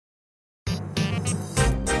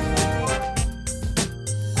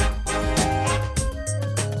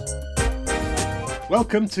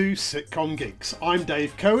Welcome to Sitcom Geeks. I'm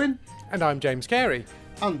Dave Cohen. And I'm James Carey.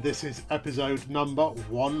 And this is episode number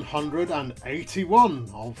 181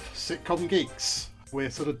 of Sitcom Geeks. We're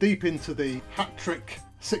sort of deep into the hat-trick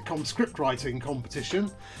sitcom script writing competition,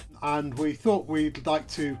 and we thought we'd like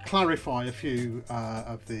to clarify a few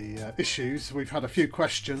of the issues. We've had a few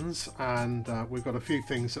questions, and we've got a few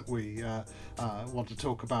things that we want to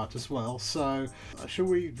talk about as well. So shall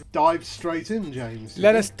we dive straight in, James?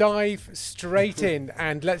 Let us dive straight in,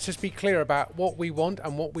 and let's just be clear about what we want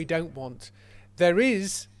and what we don't want. There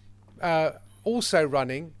is also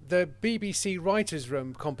running the BBC Writers'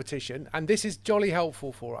 Room competition, and this is jolly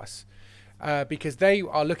helpful for us. Because they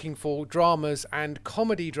are looking for dramas and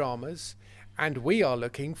comedy dramas, and we are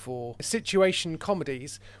looking for situation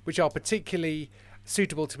comedies, which are particularly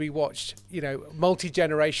suitable to be watched,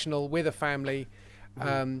 multi-generational with a family.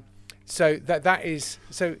 So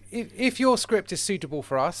if your script is suitable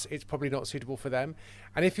for us, it's probably not suitable for them,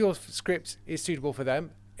 and if your script is suitable for them,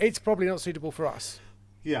 it's probably not suitable for us.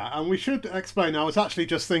 Yeah, and we should explain. I was actually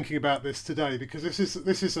just thinking about this today because this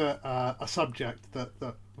is a subject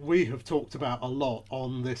that we have talked about a lot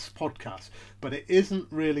on this podcast, but it isn't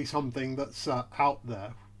really something that's out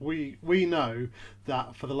there. We know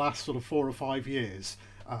that for the last sort of 4 or 5 years,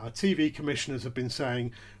 TV commissioners have been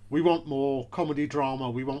saying we want more comedy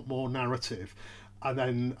drama, we want more narrative, and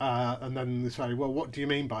then they say, well, what do you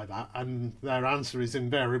mean by that? And their answer is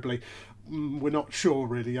invariably, we're not sure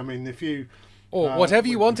really. I mean, if you or whatever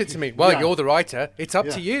you want it to mean. Well, you're the writer. It's up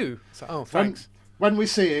to you. So, thanks. When we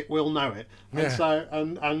see it, we'll know it. Yeah.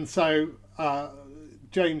 And so,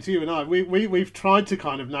 James, you and I, we've tried to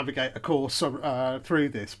kind of navigate a course through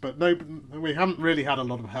this, but we haven't really had a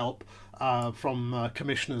lot of help from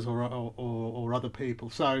commissioners or other people.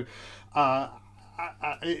 So,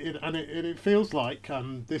 it feels like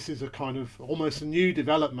this is a kind of almost a new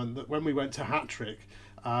development that when we went to Hat-Trick,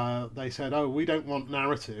 they said, oh, we don't want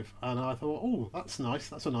narrative, and I thought, oh, that's nice,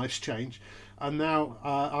 that's a nice change. And now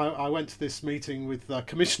I went to this meeting with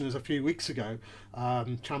commissioners a few weeks ago,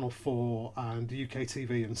 Channel 4 and UK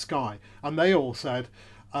TV and Sky, and they all said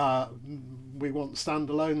we want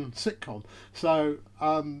standalone sitcom. So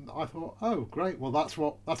I thought, oh, great, well that's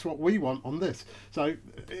what we want on this. So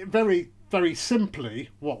very simply,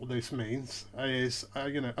 what this means is,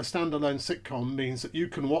 a standalone sitcom means that you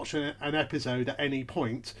can watch an episode at any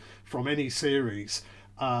point from any series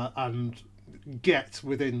and get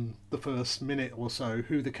within the first minute or so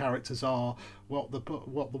who the characters are, what the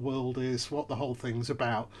world is, what the whole thing's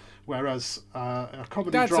about. Whereas a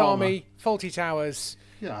comedy Dad's drama, Army, Fawlty Towers.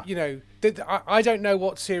 Yeah. I don't know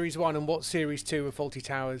what series 1 and what series 2 of Fawlty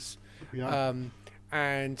Towers. Yeah.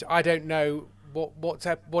 And I don't know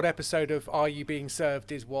what episode of Are You Being Served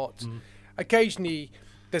is what. Occasionally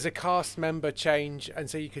there's a cast member change, and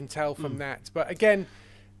so you can tell from that. But again,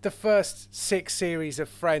 the first 6 series of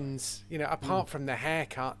Friends, apart from the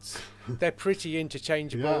haircuts, they're pretty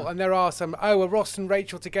interchangeable. Yeah. And there are some, are Ross and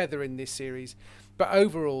Rachel together in this series? But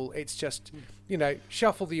overall, it's just,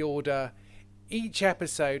 shuffle the order. Each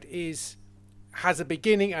episode has a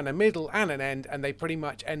beginning and a middle and an end, and they pretty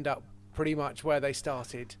much end up pretty much where they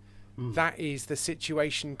started. That is the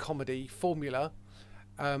situation comedy formula,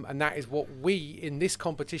 and that is what we in this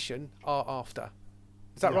competition are after.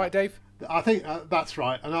 Is that right, Dave? I think that's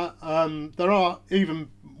right. And there are, even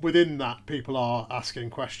within that, people are asking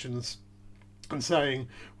questions and saying,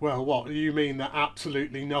 well, what do you mean that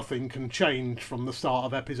absolutely nothing can change from the start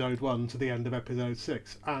of episode 1 to the end of episode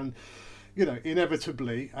 6? And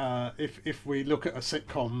inevitably, if we look at a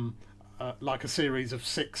sitcom like a series of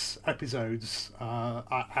 6 episodes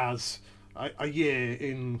as a year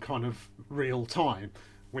in kind of real time,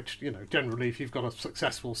 which, generally if you've got a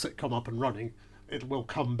successful sitcom up and running, it will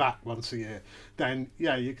come back once a year, then,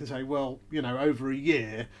 you can say, well, over a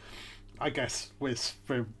year, I guess we're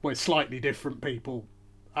slightly different people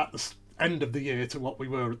at the end of the year to what we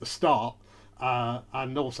were at the start.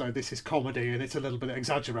 And also this is comedy and it's a little bit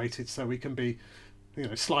exaggerated, so we can be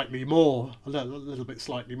slightly more, a little bit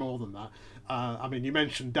slightly more than that. I mean, you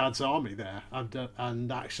mentioned Dad's Army there, and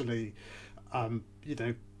actually,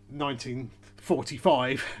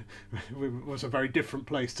 1945 was a very different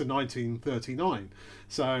place to 1939.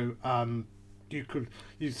 So you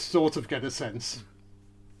sort of get a sense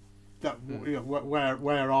that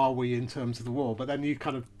where are we in terms of the war, but then you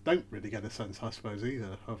kind of don't really get a sense, I suppose,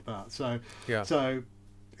 either of that. So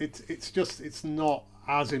it's not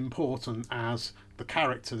as important as the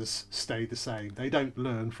characters stay the same. They don't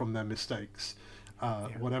learn from their mistakes,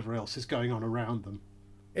 whatever else is going on around them.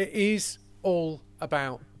 It is all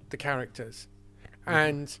about the characters.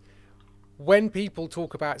 And when people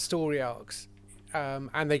talk about story arcs,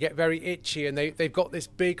 and they get very itchy, and they've got this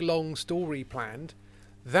big long story planned,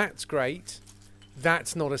 that's great.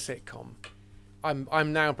 That's not a sitcom.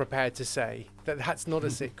 I'm now prepared to say that that's not a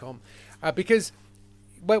sitcom, because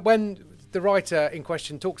when the writer in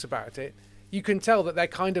question talks about it, you can tell that they're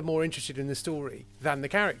kind of more interested in the story than the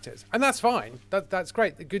characters, and that's fine. That's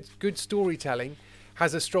great. The good storytelling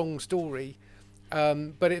has a strong story,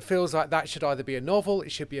 but it feels like that should either be a novel,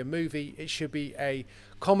 it should be a movie, it should be a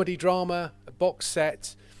comedy drama, a box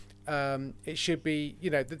set. It should be,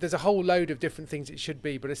 there's a whole load of different things it should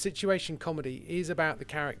be, but a situation comedy is about the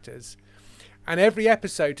characters, and every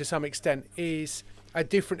episode to some extent is a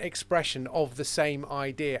different expression of the same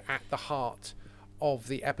idea at the heart of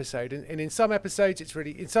the episode. And in some episodes,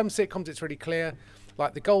 in some sitcoms, it's really clear,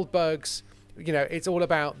 like the Goldbergs. It's all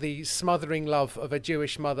about the smothering love of a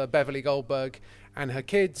Jewish mother, Beverly Goldberg, and her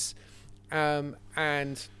kids, and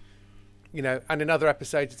in other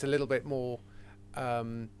episodes, it's a little bit more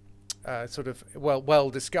sort of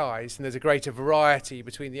well disguised, and there's a greater variety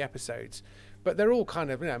between the episodes. But they're all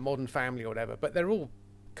kind of Modern Family or whatever. But they're all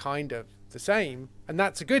kind of the same, and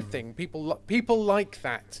that's a good thing. People like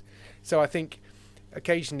that. So I think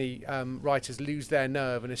occasionally writers lose their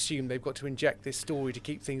nerve and assume they've got to inject this story to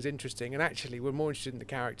keep things interesting, and actually we're more interested in the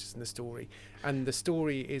characters than the story, and the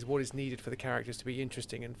story is what is needed for the characters to be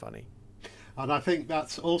interesting and funny. And I think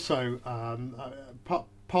that's also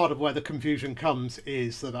part of where the confusion comes,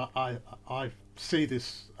 is that I see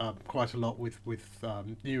this quite a lot with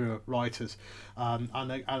newer writers, and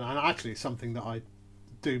actually something that I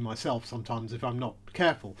do myself sometimes if I'm not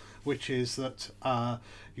careful, which is that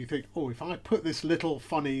you think, if I put this little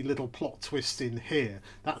funny little plot twist in here,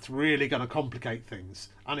 that's really going to complicate things,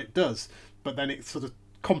 and it does, but then it sort of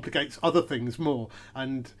complicates other things more,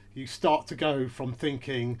 and you start to go from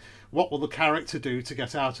thinking, what will the character do to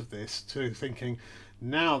get out of this, to thinking,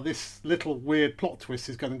 now this little weird plot twist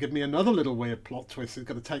is going to give me another little weird plot twist. It's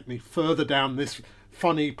going to take me further down this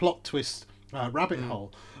funny plot twist rabbit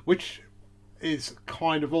hole, which is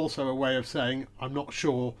kind of also a way of saying I'm not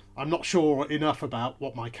sure enough about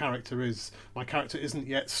what my character is. My character isn't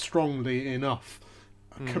yet strongly enough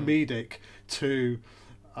comedic to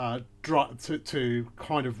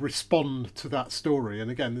kind of respond to that story.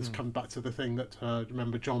 And again, this comes back to the thing that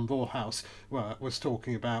remember John Vorhaus was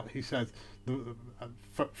talking about. He said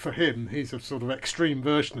for him, he's a sort of extreme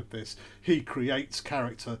version of this. He creates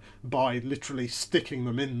character by literally sticking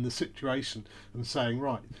them in the situation and saying,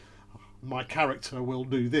 right, my character will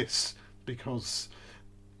do this because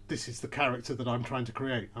this is the character that I'm trying to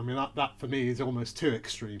create. I mean, that for me is almost too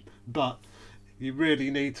extreme, but you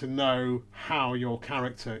really need to know how your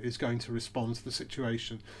character is going to respond to the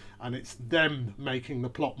situation, and it's them making the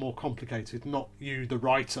plot more complicated, not you, the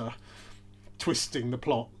writer, twisting the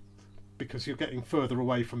plot, because you're getting further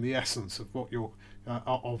away from the essence of what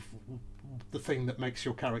of the thing that makes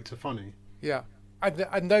your character funny. Yeah.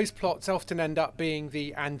 And those plots often end up being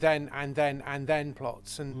the and then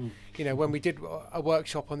plots. And, when we did a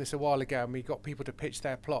workshop on this a while ago and we got people to pitch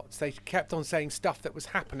their plots, they kept on saying stuff that was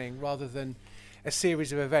happening rather than a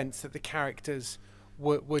series of events that the characters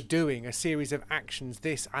were doing, a series of actions,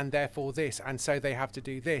 this and therefore this, and so they have to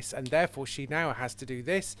do this, and therefore she now has to do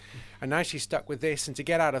this, and now she's stuck with this, and to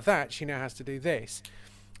get out of that, she now has to do this.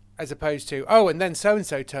 As opposed to, and then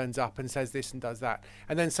so-and-so turns up and says this and does that.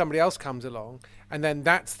 And then somebody else comes along. And then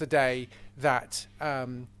that's the day that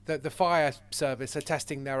the fire service are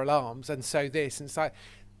testing their alarms. And so this. And it's like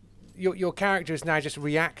your character is now just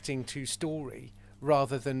reacting to story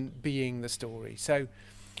rather than being the story. So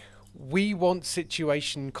we want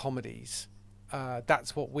situation comedies.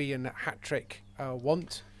 That's what we in Hat Trick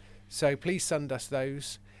want. So please send us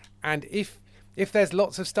those. And if there's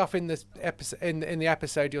lots of stuff in this episode, in the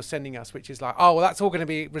episode you're sending us, which is like, that's all going to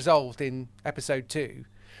be resolved in episode 2,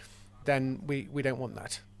 then we don't want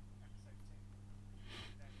that.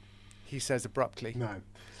 He says abruptly. No.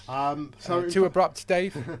 Too abrupt,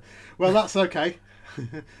 Dave? Well, that's okay.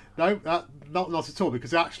 No, not at all,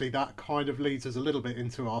 because actually that kind of leads us a little bit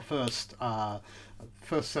into our first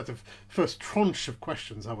tranche of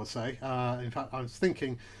questions, I would say. In fact, I was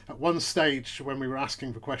thinking at one stage when we were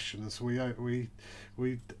asking for questions, we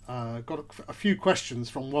got a few questions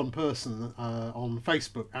from one person on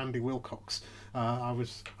Facebook, Andy Wilcox. I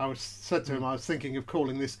said to him, I was thinking of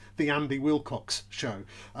calling this the Andy Wilcox Show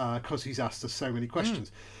because he's asked us so many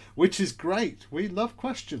questions. Which is great. We love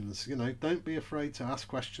questions. Don't be afraid to ask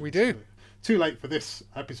questions. We do. Too late for this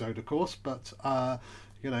episode, of course, but that's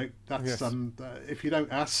yes. If you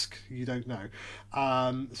don't ask, you don't know.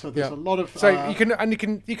 So there's a lot of. So you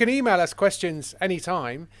can email us questions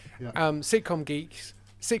anytime. Yeah.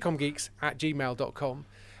 Sitcomgeeks@gmail.com.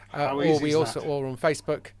 How easy is that? Or on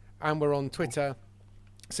Facebook, and we're on Twitter.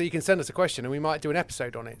 So you can send us a question, and we might do an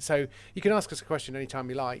episode on it. So you can ask us a question anytime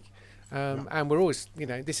you like. And we're always,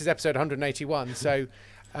 this is episode 181, so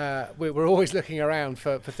we're always looking around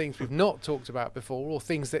for things we've not talked about before, or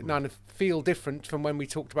things that kind of feel different from when we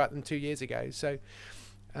talked about them 2 years ago. So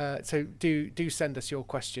do send us your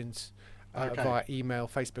questions via email,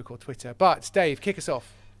 Facebook, or Twitter. But Dave, kick us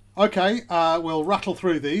off. Okay, we'll rattle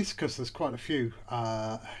through these because there's quite a few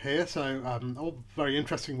here, so all very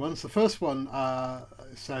interesting ones. The first one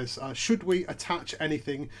says, should we attach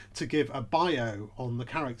anything to give a bio on the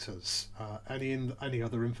characters? Any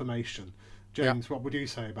other information? James, what would you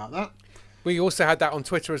say about that? We also had that on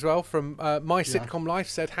Twitter as well from My Sitcom Life,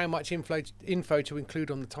 said how much info to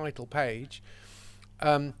include on the title page.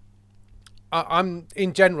 I'm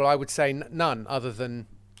in general, I would say none, other than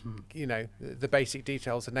the basic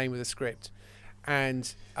details, the name of the script,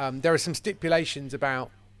 and there are some stipulations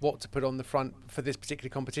about what to put on the front for this particular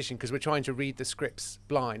competition, because we're trying to read the scripts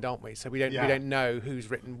blind, aren't we? So we don't know who's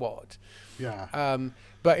written what.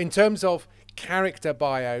 But in terms of character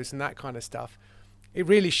bios and that kind of stuff, it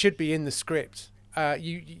really should be in the script.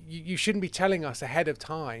 You shouldn't be telling us ahead of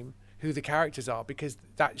time who the characters are, because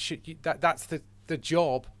that's the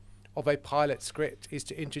job of a pilot script, is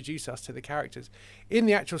to introduce us to the characters. In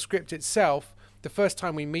the actual script itself, the first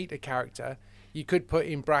time we meet a character, you could put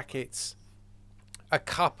in brackets a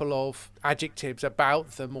couple of adjectives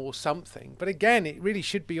about them or something. But again, it really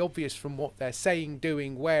should be obvious from what they're saying,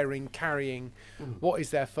 doing, wearing, carrying, what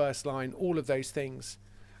is their first line, all of those things,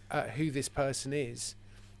 who this person is.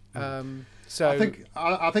 So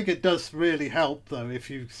I think it does really help, though, if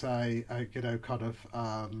you say,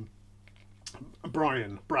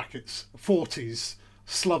 Brian, brackets, 40s,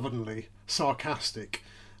 slovenly, sarcastic.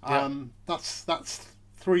 That's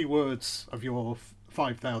 3 words of your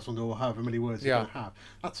 5,000 or however many words you're going to have.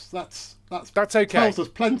 That's okay. Tells us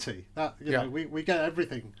plenty. That we get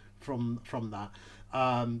everything from that.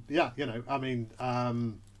 A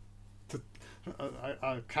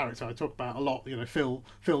character I talk about a lot, Phil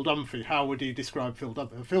Dunphy. How would you describe Phil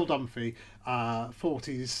Dunphy? Phil Dunphy,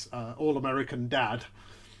 40s all-American dad.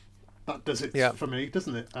 That does it for me,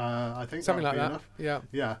 doesn't it? I think something like that. Enough.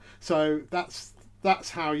 Yeah. So that's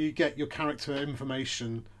how you get your character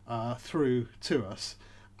information through to us,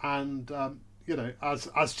 and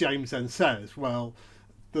as James then says, well,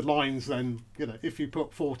 the lines then, if you put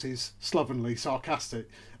 40s, slovenly, sarcastic,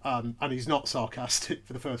 and he's not sarcastic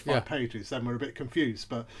for the first 5 pages, then we're a bit confused.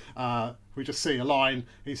 But we just see a line.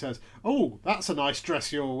 He says, "Oh, that's a nice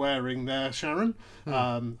dress you're wearing there, Sharon,"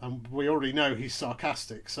 and we already know he's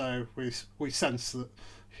sarcastic, so we sense that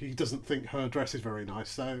he doesn't think her dress is very nice.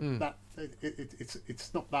 So that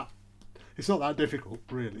it's not that difficult,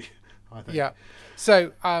 really, I think. Yeah.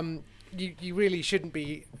 So you really shouldn't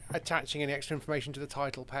be attaching any extra information to the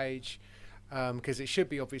title page, because it should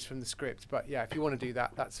be obvious from the script. But yeah, if you want to do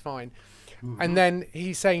that, that's fine. And then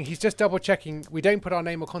he's saying he's just double checking we don't put our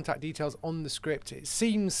name or contact details on the script. It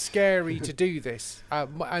seems scary to do this,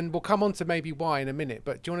 and we'll come on to maybe why in a minute.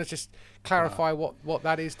 But do you want to just clarify what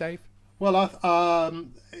that is, Dave? Well,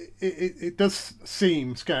 it does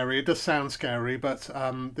seem scary. It does sound scary, but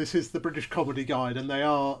this is the British Comedy Guide, and they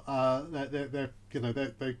are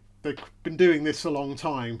they've been doing this a long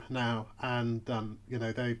time now, and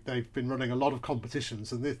they've been running a lot of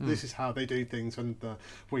competitions, and this is how they do things, and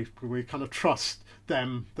we kind of trust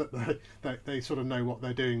them that they sort of know what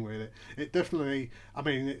they're doing with it. It definitely,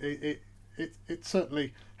 it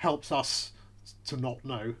certainly helps us to not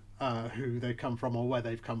know who they come from or where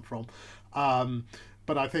they've come from,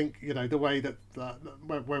 but I think the way that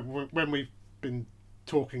when we've been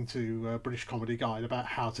talking to British Comedy Guide about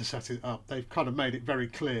how to set it up, they've kind of made it very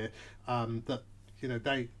clear that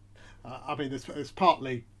there's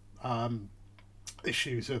partly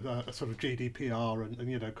issues of sort of GDPR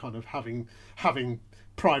and kind of having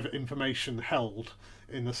private information held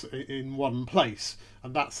in one place,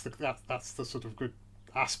 and that's the sort of good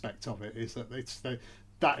aspect of it, is that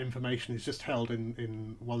that information is just held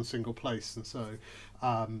in one single place, and so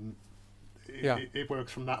it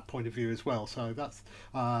works from that point of view as well. So that's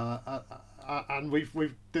and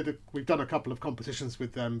we've done a couple of competitions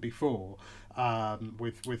with them before,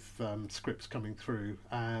 with scripts coming through,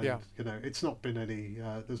 and it's not been any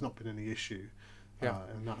there's not been any issue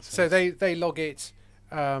in that sense. So they log it.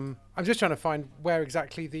 I'm just trying to find where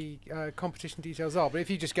exactly the competition details are, but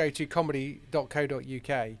if you just go to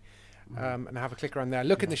comedy.co.uk and have a click around there,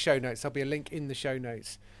 look in the show notes. There'll be a link in the show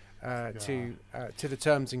notes to the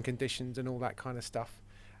terms and conditions and all that kind of stuff,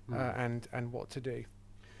 and what to do.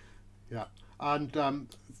 Yeah, and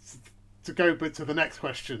to go to the next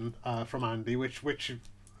question from Andy, which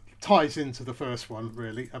ties into the first one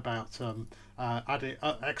really about adding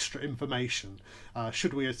extra information.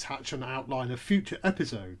 Should we attach an outline of future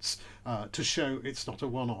episodes to show it's not a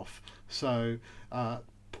one-off? So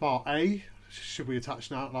part A, should we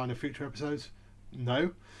attach an outline of future episodes?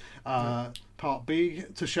 No. Part B,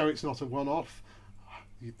 to show it's not a one-off,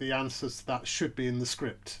 the answer to that should be in the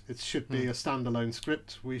script. It should be a standalone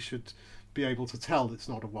script. We should be able to tell it's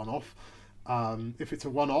not a one-off. If it's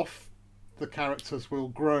a one-off, the characters will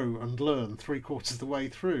grow and learn 3/4 of the way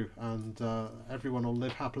through, and everyone will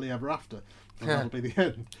live happily ever after, and that'll be the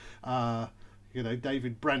end.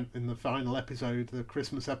 David Brent in the final episode, the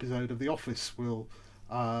Christmas episode of The Office, will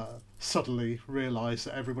suddenly realise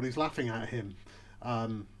that everybody's laughing at him,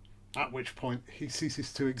 at which point he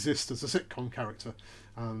ceases to exist as a sitcom character.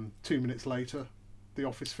 2 minutes later, The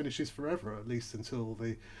Office finishes forever, at least until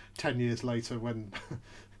the 10 years later when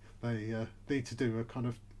they need to do a kind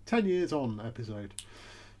of 10 years on episode.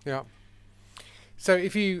 Yeah. So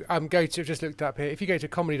if you go to, just looked up here, if you go to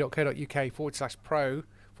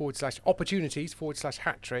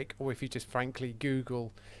comedy.co.uk/pro/opportunities/hat trick, or if you just frankly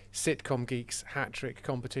Google Sitcom Geeks hat trick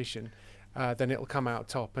competition, then it'll come out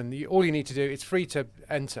top. And all you need to do, it's free to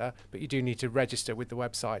enter, but you do need to register with the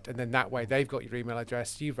website. And then that way they've got your email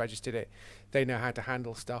address, you've registered it, they know how to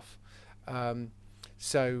handle stuff.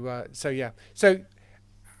 So yeah. So,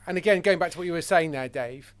 and again, going back to what you were saying there,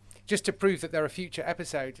 Dave, just to prove that there are future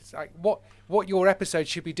episodes, it's like what your episode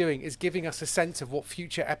should be doing is giving us a sense of what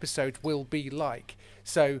future episodes will be like.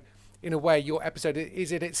 So in a way, your episode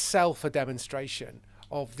is in itself a demonstration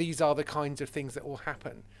of these are the kinds of things that will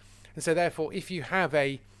happen. And so therefore, if you have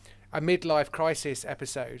a midlife crisis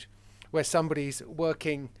episode where somebody's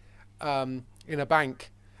working in a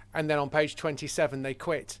bank and then on page 27 they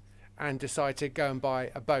quit and decide to go and buy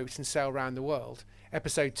a boat and sail around the world,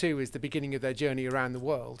 episode 2 is the beginning of their journey around the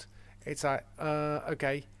world. It's like,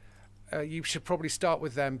 okay, you should probably start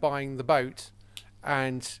with them buying the boat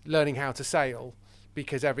and learning how to sail,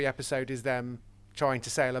 because every episode is them trying to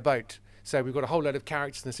sail a boat. So we've got a whole load of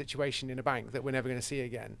characters in a situation in a bank that we're never going to see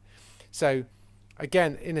again. So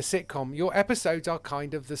again, in a sitcom, your episodes are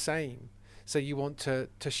kind of the same. So you want to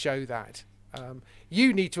show that.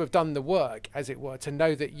 You need to have done the work, as it were, to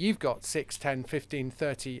know that you've got 6, 10, 15,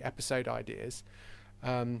 30 episode ideas.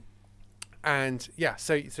 And yeah,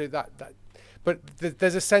 so that but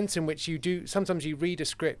there's a sense in which you do, sometimes you read a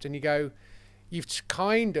script and you go, you've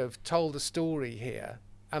kind of told a story here,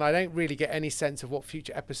 and I don't really get any sense of what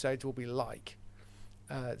future episodes will be like.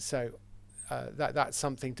 So that's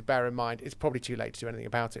something to bear in mind. It's probably too late to do anything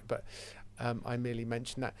about it, but I merely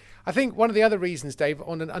mentioned that. I think one of the other reasons, Dave,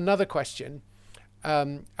 on another question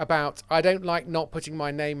about I don't like not putting my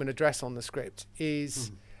name and address on the script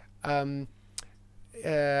is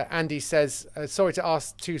Andy says, sorry to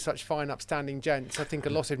ask two such fine upstanding gents. I think a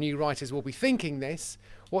lot of new writers will be thinking this.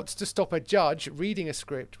 What's to stop a judge reading a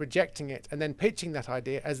script, rejecting it, and then pitching that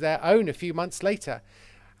idea as their own a few months later,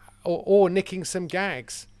 or nicking some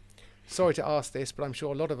gags? Sorry to ask this, but I'm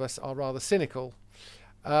sure a lot of us are rather cynical.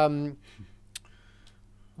 What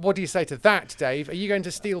do you say to that, Dave? Are you going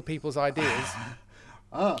to steal people's ideas?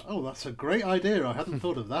 Oh, that's a great idea. I hadn't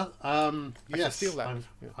thought of that. Yes, steal that.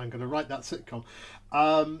 I'm going to write that sitcom.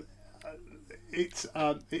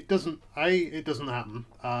 It doesn't happen.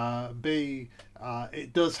 B,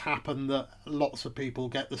 it does happen that lots of people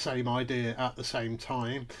get the same idea at the same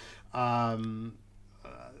time.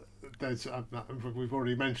 There's we've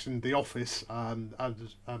already mentioned The Office.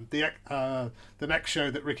 The next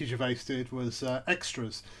show that Ricky Gervais did was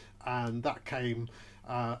Extras, and that came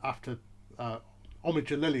after Omid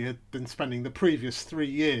Jalili had been spending the previous 3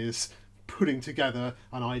 years putting together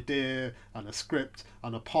an idea and a script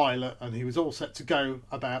and a pilot, and he was all set to go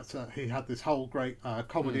about he had this whole great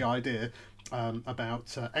comedy idea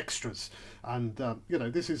about extras, and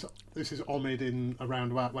this is Omid in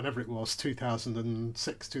around about whenever it was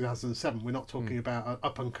 2006 2007. We're not talking about an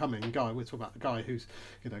up and coming guy, we're talking about a guy who's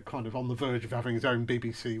kind of on the verge of having his own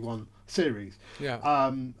BBC One series,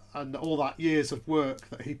 and all that years of work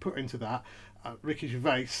that he put into that. Ricky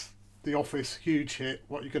Gervais, The Office, huge hit.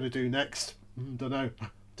 What are you going to do next? Don't know.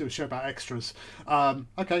 Do a show about extras.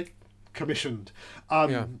 Okay, commissioned.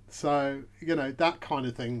 So that kind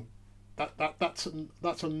of thing. That's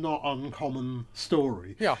a not uncommon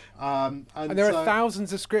story. Yeah. And there are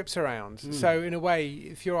thousands of scripts around. So in a way,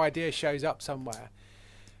 if your idea shows up somewhere,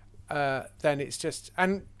 then it's just,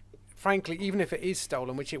 and frankly, even if it is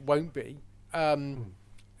stolen, which it won't be,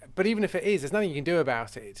 but even if it is, there's nothing you can do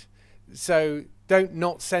about it. So don't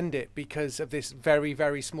not send it because of this very,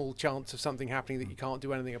 very small chance of something happening that you can't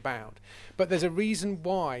do anything about. But there's a reason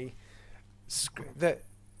why that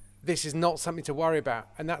this is not something to worry about.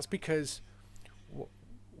 And that's because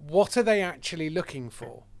what are they actually looking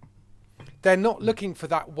for? They're not looking for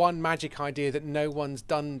that one magic idea that no one's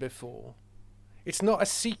done before. It's not a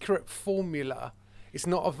secret formula. It's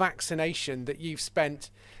not a vaccination that you've spent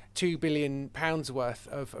 £2 billion worth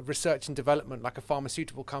of research and development, like a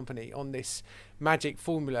pharmaceutical company, on this magic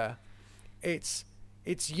formula. It's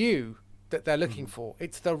you that they're looking for.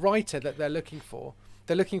 It's the writer that they're looking for.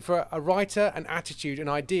 They're looking for a writer, an attitude, an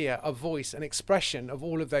idea, a voice, an expression of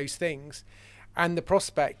all of those things, and the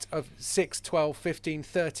prospect of 6, 12, 15,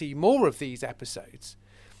 30 more of these episodes.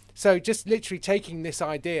 So just literally taking this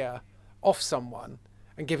idea off someone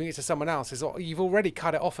and giving it to someone else is, you've already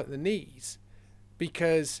cut it off at the knees,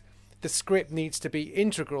 because the script needs to be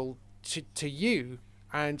integral to you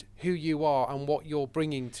and who you are and what you're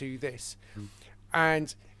bringing to this.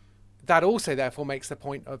 And that also therefore makes the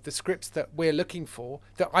point of the scripts that we're looking for,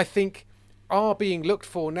 that I think are being looked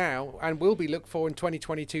for now and will be looked for in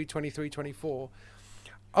 2022, 23, 24,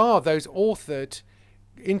 are those authored,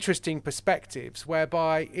 interesting perspectives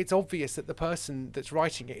whereby it's obvious that the person that's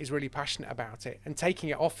writing it is really passionate about it, and taking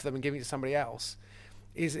it off them and giving it to somebody else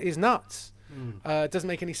is nuts. Doesn't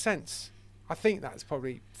make any sense. I think that's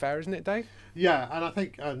probably fair, isn't it, Dave? Yeah, and I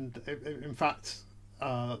think, and in fact,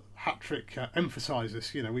 Hat Trick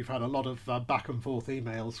emphasises, we've had a lot of back and forth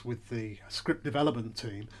emails with the script development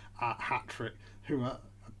team at Hat Trick, who are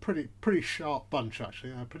a pretty sharp bunch,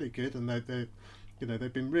 actually. They're pretty good, and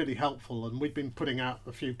they've been really helpful, and we've been putting out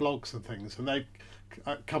a few blogs and things, and they've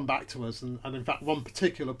come back to us, and in fact one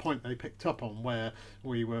particular point they picked up on, where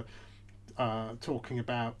we were talking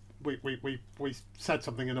about, we said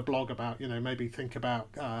something in a blog about, maybe think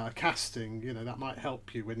about casting, that might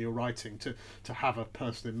help you when you're writing, to have a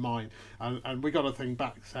person in mind, and we got a thing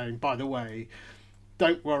back saying, by the way,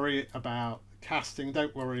 don't worry about casting,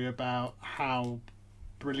 don't worry about how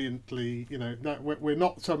brilliantly, no, we're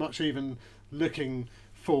not so much even looking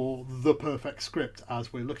for the perfect script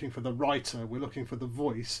as we're looking for the writer, we're looking for the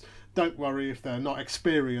voice. Don't worry if they're not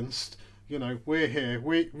experienced, we're here,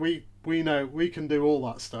 we know we can do all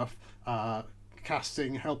that stuff,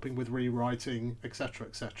 casting, helping with rewriting, etc.,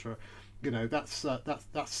 etc. That's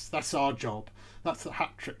our job, that's the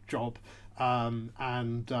Hat Trick job,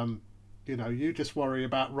 you just worry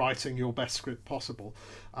about writing your best script possible.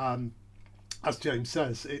 As James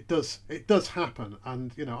says, it does happen,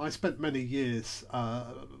 and I spent many years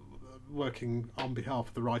working on behalf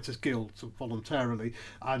of the Writers Guild voluntarily,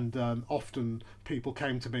 and often people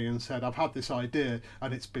came to me and said, I've had this idea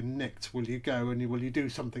and it's been nicked, will you go and will you do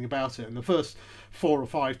something about it? And the first 4 or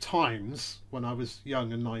 5 times, when I was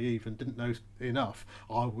young and naive and didn't know enough,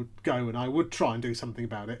 I would go and I would try and do something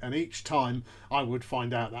about it, and each time I would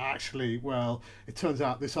find out that actually, well, it turns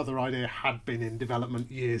out this other idea had been in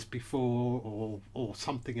development years before, or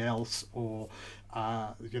something else, or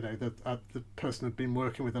the person had been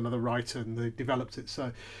working with another writer and they developed it.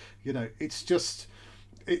 So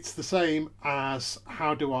it's the same as,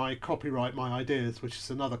 how do I copyright my ideas, which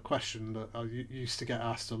is another question that I used to get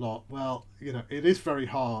asked a lot. Well, it is very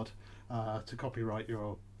hard to copyright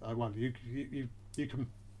your you can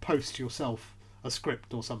post yourself a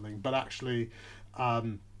script or something, but actually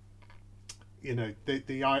the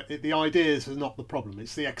ideas are not the problem,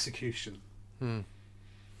 it's the execution. So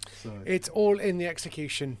it's all in the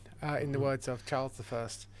execution, in the words of Charles I.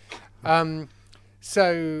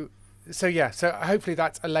 So hopefully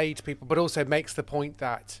that's allayed people, but also makes the point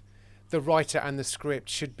that the writer and the script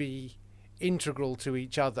should be integral to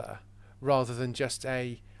each other, rather than just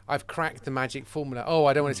I've cracked the magic formula. Oh,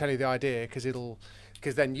 I don't want to tell you the idea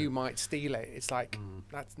because then you might steal it. It's like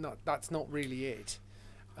that's not really it.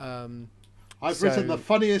 I've written the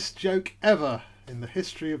funniest joke ever in the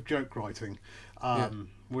history of joke writing.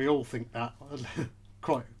 We all think that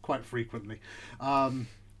quite frequently.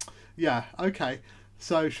 Okay.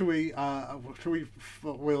 So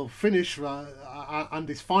we'll finish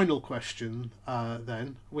Andy's final question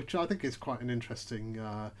then, which I think is quite an interesting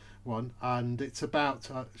one, and it's about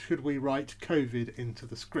should we write COVID into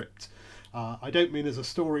the script? I don't mean as a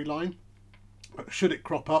storyline. Should it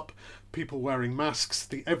crop up, people wearing masks,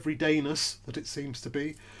 the everydayness that it seems to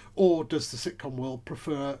be, or does the sitcom world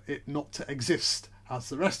prefer it not to exist as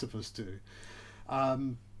the rest of us do?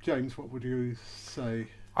 James, what would you say?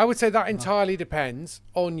 I would say that entirely depends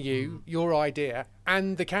on you, your idea,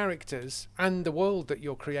 and the characters and the world that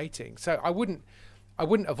you're creating. So I wouldn't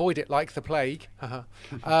avoid it like the plague,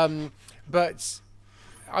 but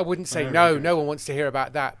I wouldn't say no one wants to hear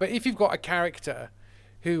about that. But if you've got a character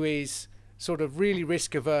who is sort of really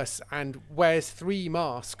risk averse and wears 3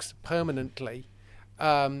 masks permanently,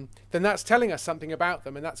 then that's telling us something about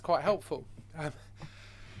them, and that's quite helpful.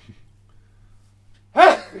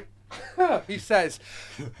 He says,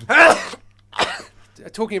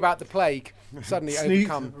 talking about the plague, suddenly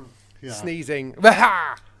overcome, sneezing,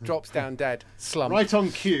 drops down dead, slump. Right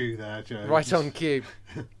on cue there, Joe. Right on cue.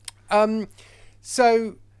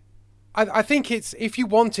 So I think it's, if you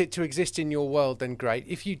want it to exist in your world, then great.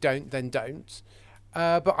 If you don't, then don't.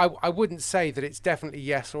 But I wouldn't say that it's definitely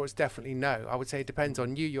yes or it's definitely no. I would say it depends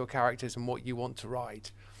on you, your characters, and what you want to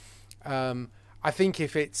write. I think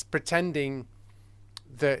if it's pretending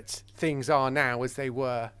that things are now as they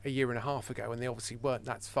were a year and a half ago, and they obviously weren't,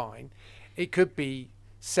 that's fine. It could be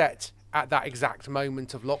set at that exact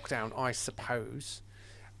moment of lockdown, I suppose.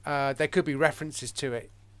 There could be references to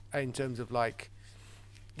it in terms of, like,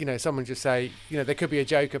 you know, someone just say, you know, there could be a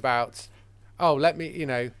joke about, oh, let me, you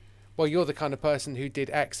know, well, you're the kind of person who did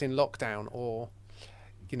X in lockdown, or,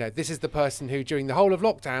 you know, this is the person who during the whole of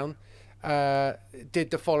lockdown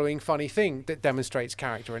did the following funny thing that demonstrates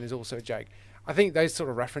character and is also a joke. I think those sort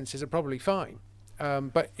of references are probably fine.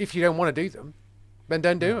 But if you don't want to do them, then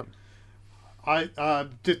don't do them. I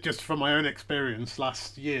did, just from my own experience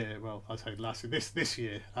last year. Well, I say last year, this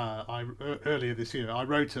year. Earlier this year, I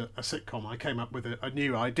wrote a sitcom. I came up with a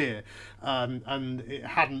new idea, and it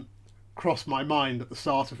hadn't crossed my mind at the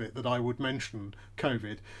start of it that I would mention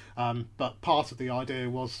COVID. But part of the idea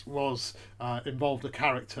was involved a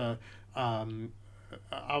character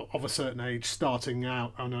of a certain age starting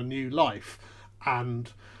out on a new life,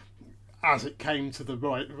 and as it came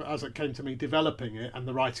to me developing it and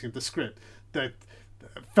the writing of the script, there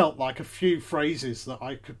felt like a few phrases that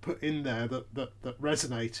I could put in there that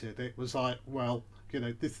resonated. It was like, well, you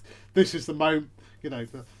know, this is the moment, you know,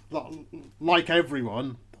 like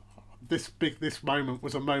everyone, this moment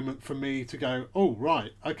was a moment for me to go, oh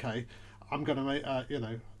right, okay, I'm going to make, you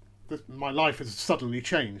know, my life has suddenly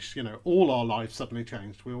changed. You know, all our lives suddenly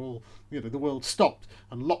changed. We all, you know, the world stopped,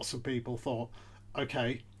 and lots of people thought,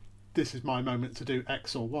 okay, this is my moment to do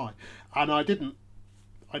X or Y. And I didn't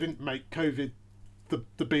make COVID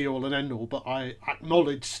the be all and end all, but I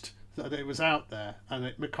acknowledged that it was out there, and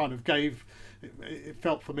it kind of gave. It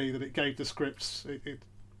felt for me that it gave the scripts. It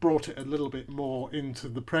brought it a little bit more into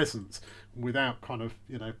the present, without kind of,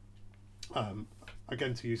 you know.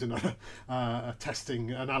 Again, to use another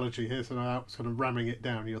testing analogy here, so now sort of ramming it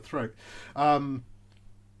down your throat. God,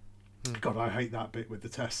 I hate that bit with the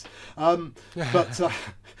tests. But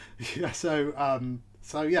yeah, so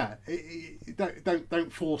yeah,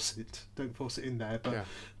 don't force it. Don't force it in there.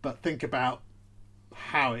 But think about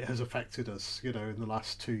how it has affected us, you know, in the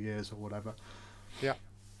last 2 years or whatever. Yeah.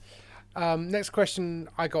 Next question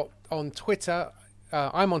I got on Twitter.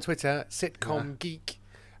 I'm on Twitter, Sitcom Geek.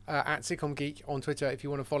 At Sitcom Geek on Twitter if you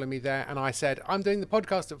want to follow me there. And I said, I'm doing the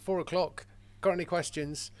podcast at 4 o'clock. Got any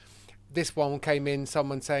questions? This one came in,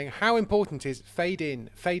 someone saying, how important is fade in,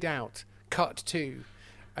 fade out, cut to,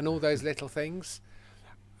 and all those little things?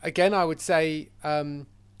 Again, I would say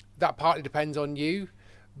that partly depends on you,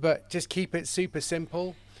 but just keep it super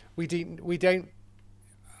simple. We don't.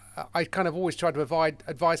 I kind of always try to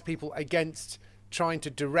advise people against trying to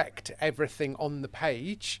direct everything on the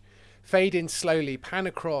page. Fade in slowly, pan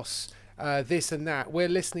across this and that. We're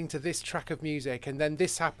listening to this track of music, and then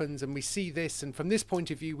this happens, and we see this, and from this point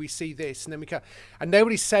of view, we see this, and then we cut. And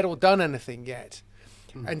nobody's said or done anything yet.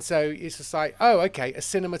 And so it's just like, oh, okay, a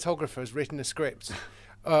cinematographer has written a script,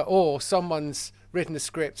 or someone's written a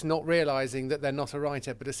script not realizing that they're not a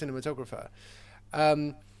writer but a cinematographer.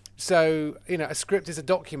 So, you know, a script is a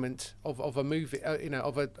document of a movie, you know,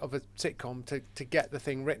 of a sitcom to get the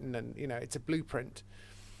thing written, and, you know, it's a blueprint.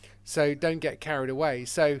 So don't get carried away.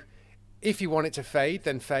 So if you want it to fade,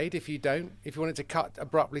 then fade. If you don't, if you want it to cut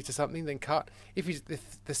abruptly to something, then cut. If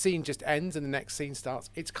the scene just ends and the next scene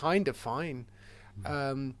starts, it's kind of fine.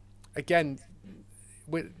 Again,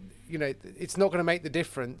 you know, it's not going to make the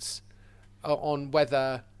difference on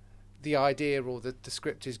whether the idea or the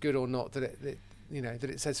script is good or not, that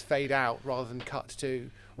it says fade out rather than cut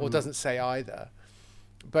to, or doesn't say either.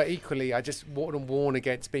 But equally, I just want to warn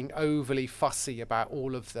against being overly fussy about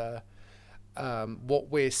all of the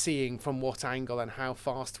what we're seeing from what angle and how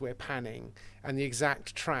fast we're panning and the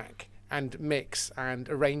exact track and mix and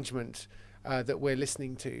arrangement that we're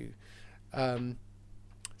listening to.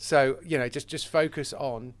 So, you know, just focus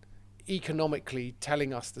on economically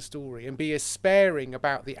telling us the story, and be as sparing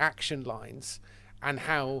about the action lines and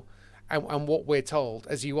how and what we're told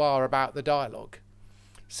as you are about the dialogue,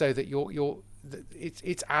 so that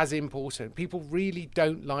it's as important. People really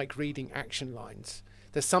don't like reading action lines.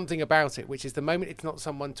 There's something about it, which is the moment it's not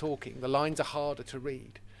someone talking, the lines are harder to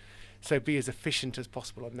read. So be as efficient as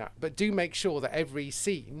possible on that. But do make sure that every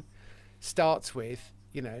scene starts with,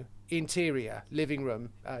 you know, interior, living room,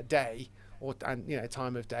 day, and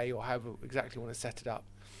time of day, or however exactly you want to set it up.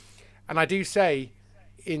 And I do say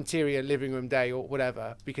interior living room day or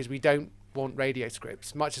whatever, because we don't want radio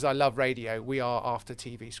scripts. Much as I love radio, we are after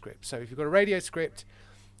TV scripts. So if you've got a radio script,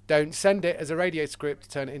 don't send it as a radio script,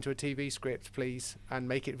 turn it into a TV script, please, and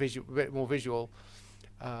make it a bit more visual.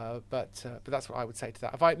 But that's what I would say to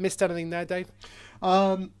that. Have I missed anything there, Dave?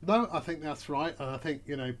 No, I think that's right. And I think,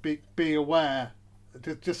 be aware,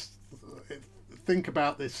 just think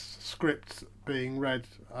about this script being read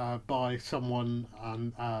by someone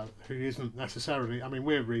and who isn't necessarily. I mean,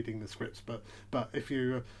 we're reading the scripts, but if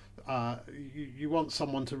you want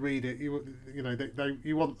someone to read it,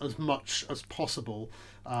 you want as much as possible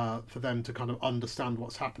for them to kind of understand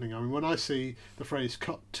what's happening. I mean, when I see the phrase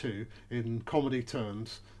 "cut to" in comedy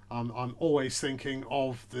terms, I'm always thinking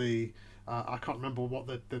of the. I can't remember what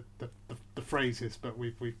the phrase is, but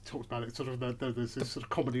we've talked about it. Sort of there's this sort of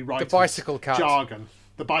comedy writing, the bicycle cut jargon.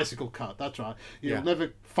 The bicycle cut. That's right. You'll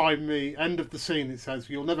never find me. End of the scene. It says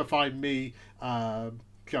you'll never find me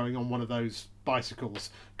going on one of those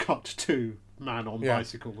bicycles. Cut to man on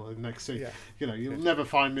bicycle. The next scene. Yeah. You'll never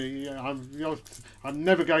find me. I'm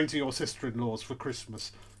never going to your sister-in-law's for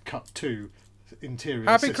Christmas. Cut to interior.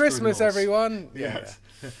 Happy Christmas, everyone. Yes.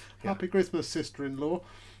 Yeah. Happy Christmas, sister-in-law.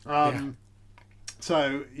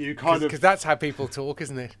 So you kind of, because that's how people talk,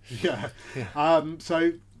 isn't it? Yeah.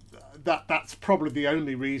 So that's probably the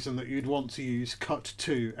only reason that you'd want to use cut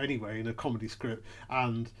to anyway in a comedy script,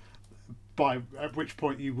 and at which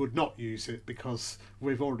point you would not use it, because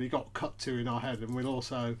we've already got cut to in our head, and we'll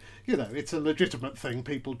also, it's a legitimate thing.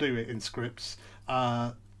 People do it in scripts,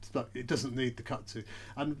 but it doesn't need the cut to.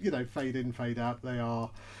 And fade in, fade out. They're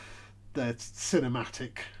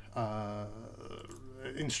cinematic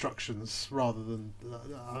instructions rather than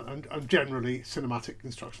and generally cinematic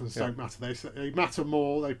instructions don't matter. They matter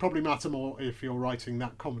more. They probably matter more if you're writing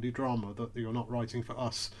that comedy drama that you're not writing for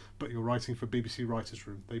us, but you're writing for BBC Writers'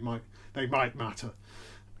 Room. They might matter,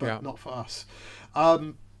 but not for us.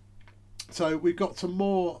 So we've got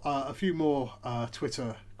a few more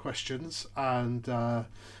Twitter questions, and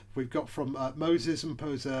we've got from Moses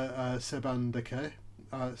Mposa Sebandike.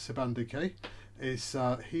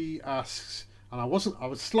 He asks, and I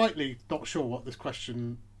was slightly not sure what this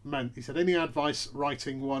question meant. He said, any advice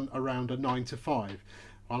writing one around a 9 to 5?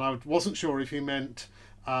 And I wasn't sure if he meant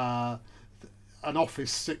an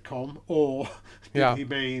office sitcom, or did he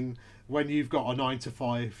mean when you've got a 9 to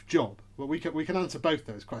 5 job? Well, we can answer both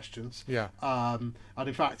those questions. And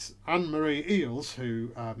in fact, Anne-Marie Eels,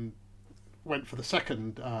 who went for the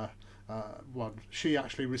second one, she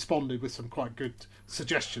actually responded with some quite good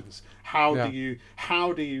suggestions. How do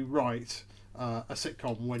you write a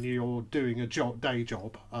sitcom when you're doing a day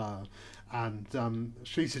job? And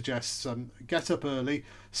she suggests get up early,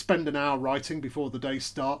 spend an hour writing before the day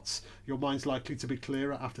starts. Your mind's likely to be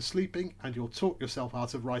clearer after sleeping, and you'll talk yourself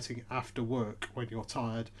out of writing after work when you're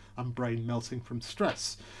tired and brain melting from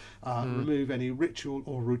stress. Remove any ritual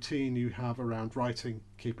or routine you have around writing.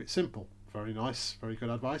 Keep it simple. Very nice, very good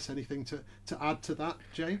advice. Anything to add to that,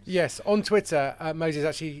 James? Yes, on Twitter, Moses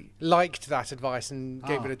actually liked that advice and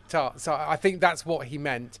gave it a tart. So I think that's what he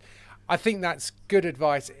meant. I think that's good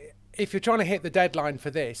advice. If you're trying to hit the deadline for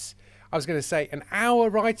this, I was going to say an hour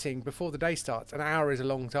writing before the day starts. An hour is a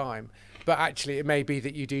long time, but actually it may be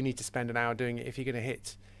that you do need to spend an hour doing it if you're going to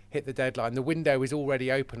hit the deadline. The window is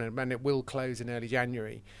already open and it will close in early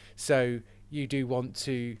January. So you do want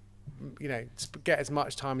to get as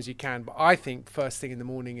much time as you can, but I think first thing in the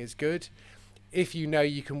morning is good. If you know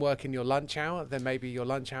you can work in your lunch hour, then maybe your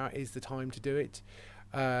lunch hour is the time to do it.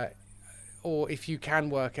 Or if you can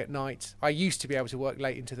work at night, I used to be able to work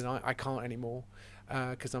late into the night. I can't anymore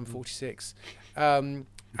because I'm 46. I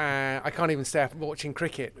can't even stay up watching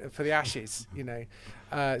cricket for the Ashes,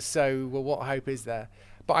 so what hope is there?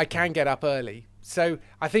 But I can get up early. So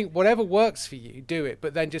I think whatever works for you, do it,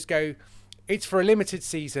 but then just go, it's for a limited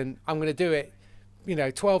season. I'm going to do it,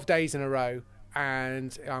 12 days in a row,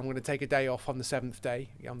 and I'm going to take a day off on the seventh day.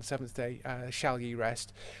 On the seventh day, shall ye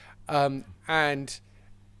rest? But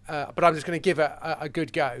I'm just going to give it a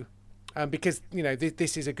good go, because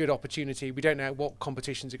this is a good opportunity. We don't know what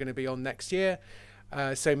competitions are going to be on next year,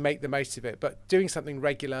 so make the most of it. But doing something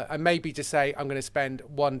regular, and maybe to say, I'm going to spend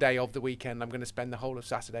one day of the weekend. I'm going to spend the whole of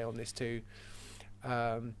Saturday on this too,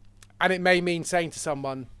 and it may mean saying to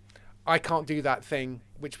someone, I can't do that thing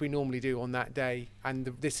which we normally do on that day, and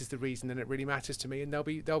this is the reason, and it really matters to me, and they'll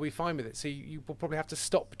be fine with it. So you will probably have to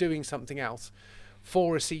stop doing something else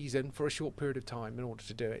for a season, for a short period of time, in order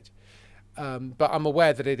to do it. But I'm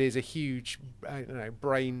aware that it is a huge,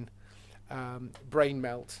 brain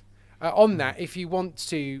melt. On that, if you want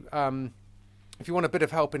to if you want a bit of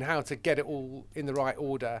help in how to get it all in the right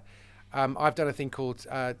order, I've done a thing called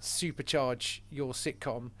Supercharge Your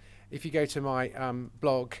Sitcom. If you go to my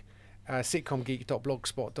blog,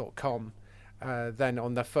 sitcomgeek.blogspot.com, then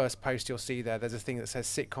on the first post you'll see there's a thing that says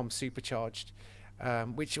Sitcom Supercharged,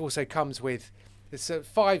 which also comes with it's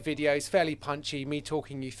 5 videos, fairly punchy, me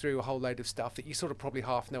talking you through a whole load of stuff that you sort of probably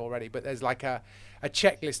half know already, but there's like a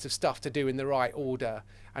checklist of stuff to do in the right order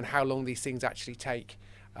and how long these things actually take.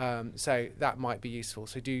 So that might be useful.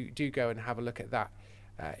 So do go and have a look at that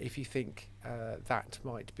if you think that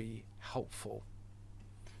might be helpful.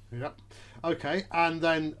 Yeah. Okay. And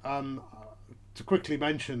then to quickly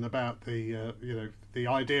mention about the the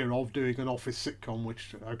idea of doing an office sitcom,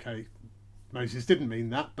 which Moses didn't mean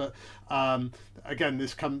that, but again,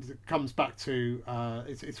 this comes back to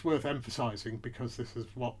it's worth emphasising because this is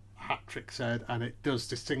what Hattrick said, and it does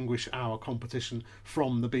distinguish our competition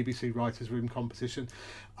from the BBC Writers' Room competition.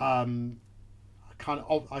 Kind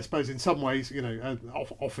of, I suppose, in some ways,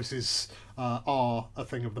 offices are a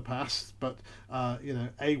thing of the past, but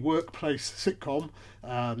a workplace sitcom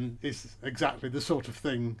is exactly the sort of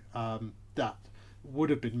thing that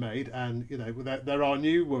would have been made, and there are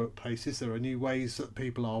new workplaces, there are new ways that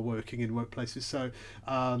people are working in workplaces, so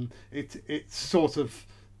it's sort of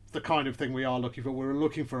the kind of thing we are looking for. We're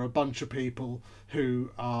looking for a bunch of people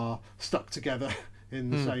who are stuck together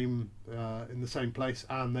in the same place,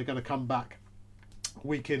 and they're going to come back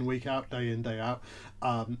week in, week out, day in, day out,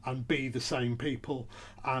 and be the same people,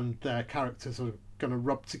 and their characters are going to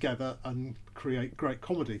rub together and create great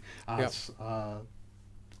comedy as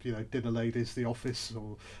Dinner Ladies, The Office,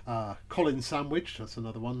 or Colin Sandwich. That's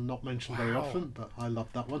another one not mentioned very often, but I love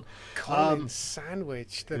that one. Colin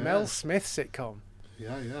Sandwich, the Mel Smith sitcom.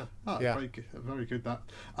 Yeah. Very good that.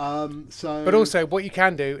 But also, what you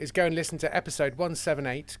can do is go and listen to episode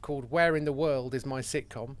 178 called "Where in the World Is My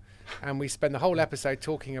Sitcom," and we spend the whole episode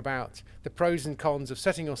talking about the pros and cons of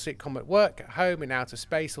setting your sitcom at work, at home, in outer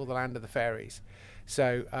space, or the land of the fairies.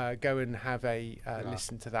 So go and have a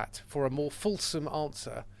listen to that for a more fulsome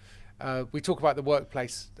answer. We talk about the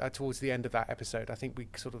workplace towards the end of that episode. I think we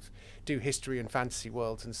sort of do history and fantasy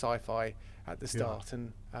worlds and sci-fi at the start,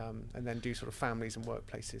 and then do sort of families and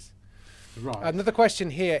workplaces. Right. Another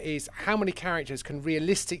question here is how many characters can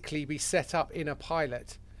realistically be set up in a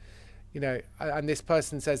pilot? And this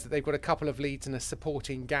person says that they've got a couple of leads and a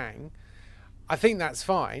supporting gang. I think that's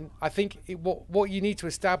fine. I think what you need to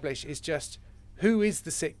establish is just who is the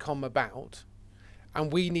sitcom about,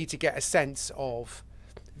 and we need to get a sense of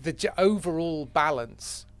the overall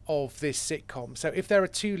balance of this sitcom. So if there are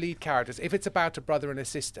 2 lead characters, if it's about a brother and a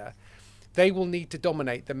sister, they will need to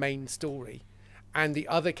dominate the main story, and the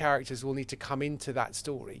other characters will need to come into that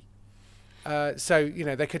story. So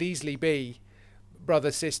there could easily be brother,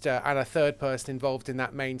 sister, and a third person involved in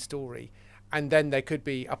that main story, and then there could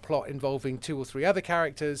be a plot involving 2 or 3 other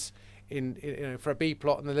characters in for a B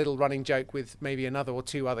plot, and a little running joke with maybe another or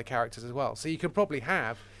 2 other characters as well. So you could probably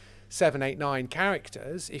have 7, 8, 9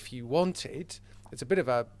 characters if you wanted. It's a bit of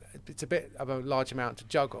a large amount to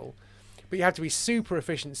juggle, but you have to be super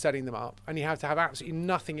efficient setting them up, and you have to have absolutely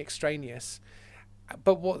nothing extraneous.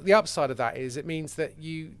 But what the upside of that is, it means that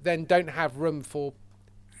you then don't have room for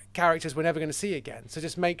characters we're never going to see again. So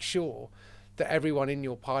just make sure that everyone in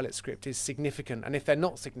your pilot script is significant, and if they're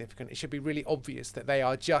not significant, it should be really obvious that they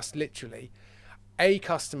are just literally a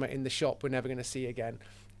customer in the shop we're never going to see again,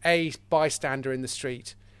 a bystander in the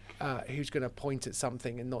street who's going to point at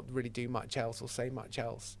something and not really do much else or say much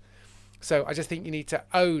else. So I just think you need to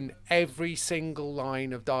own every single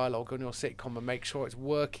line of dialogue on your sitcom and make sure it's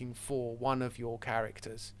working for one of your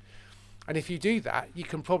characters. And if you do that, you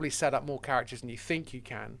can probably set up more characters than you think you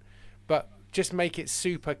can, but just make it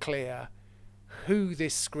super clear who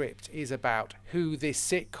this script is about, who this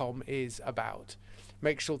sitcom is about.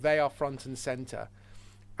 Make sure they are front and center.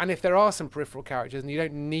 And if there are some peripheral characters and you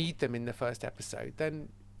don't need them in the first episode, then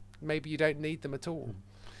maybe you don't need them at all.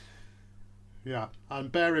 Yeah,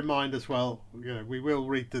 and bear in mind as well, we will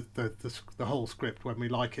read the whole script when we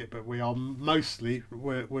like it, but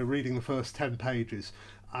we're reading the first 10 pages,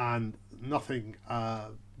 and nothing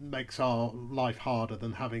makes our life harder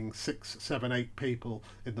than having 6, 7, 8 people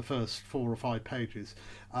in the first 4 or 5 pages.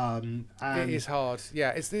 And it is hard.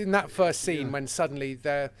 Yeah, it's in that first scene when suddenly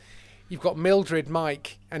you've got Mildred,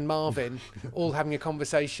 Mike, and Marvin all having a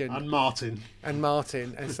conversation, and Martin, and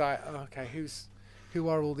it's like, okay, who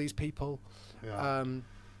are all these people? Yeah.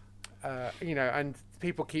 And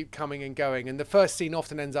people keep coming and going, and the first scene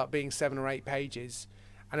often ends up being 7 or 8 pages,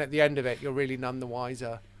 and at the end of it, you're really none the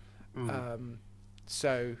wiser.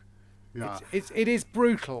 So it is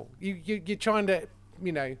brutal. You're trying to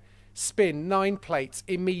spin 9 plates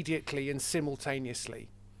immediately and simultaneously.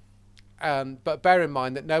 But bear in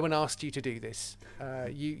mind that no one asked you to do this.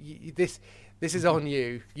 This is on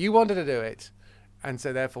you. You wanted to do it, and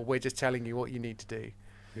so therefore we're just telling you what you need to do.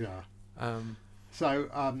 Yeah. So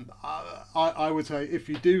I would say if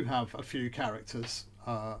you do have a few characters,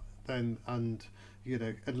 then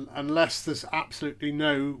unless there's absolutely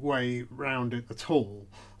no way round it at all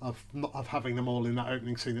of having them all in that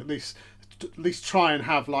opening scene, at least try and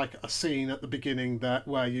have like a scene at the beginning that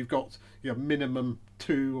where you've got minimum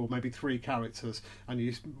 2 or maybe 3 characters,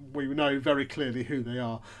 and we know very clearly who they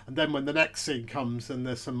are, and then when the next scene comes and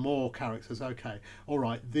there's some more characters, okay, all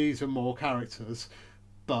right, these are more characters,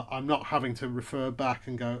 but I'm not having to refer back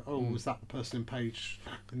and go, was that the person in page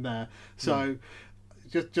in there? So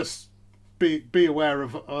just be aware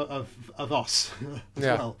of us as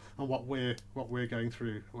well, and what we're going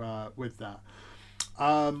through with that.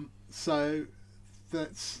 So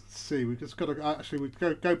let's see. We just got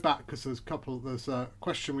to go back because there's a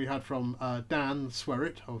question we had from Dan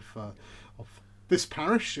Swerit of this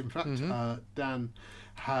parish. In fact, Dan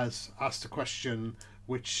has asked a question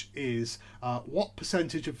which is what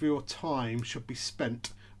percentage of your time should be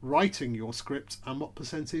spent writing your script and what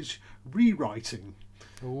percentage rewriting?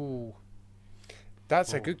 Ooh,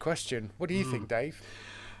 that's a good question. What do you think, Dave?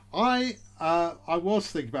 I was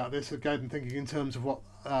thinking about this again, thinking in terms of what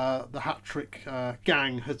the Hat Trick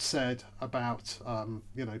gang had said about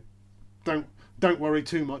don't worry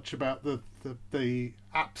too much about the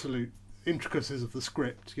absolute intricacies of the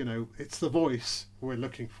script. It's the voice we're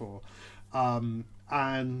looking for,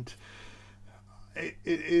 and it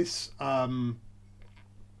is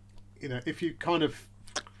if you kind of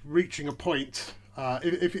reaching a point,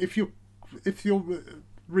 if you're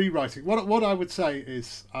rewriting, what I would say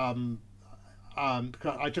is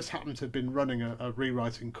I just happen to have been running a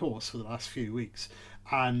rewriting course for the last few weeks,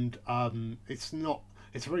 and it's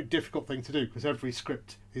a very difficult thing to do because every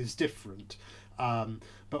script is different,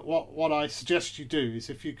 but what I suggest you do is,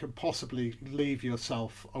 if you can possibly leave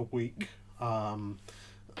yourself a week,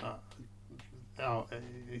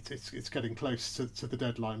 it's getting close to the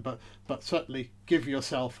deadline, but certainly give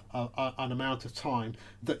yourself an amount of time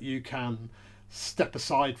that you can step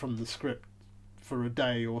aside from the script for a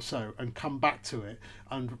day or so and come back to it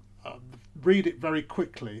and read it very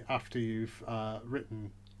quickly after you've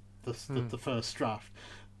written the first draft,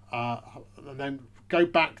 and then go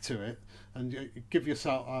back to it and give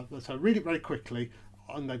yourself so read it very quickly,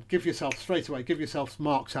 and then give yourself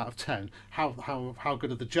marks out of 10. How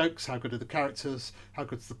good are the jokes? How good are the characters? How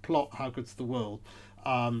good's the plot? How good's the world?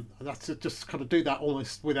 And that's just kind of do that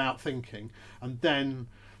almost without thinking, and then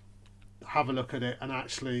have a look at it, and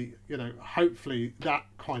actually, hopefully that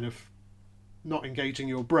kind of not engaging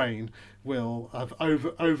your brain will have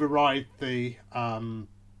override the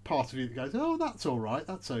part of you that goes, oh, that's all right,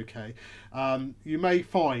 that's okay. You may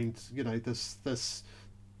find, there's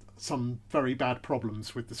some very bad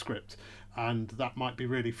problems with the script, and that might be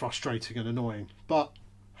really frustrating and annoying. But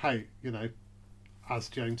hey, as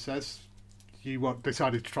James says, you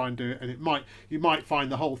decided to try and do it, and you might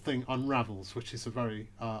find the whole thing unravels, which is a very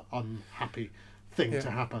unhappy thing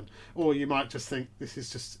to happen. Or you might just think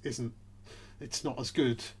it's not as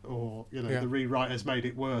good, or the rewrite has made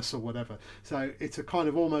it worse or whatever. So it's a kind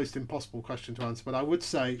of almost impossible question to answer. But I would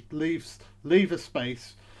say leave a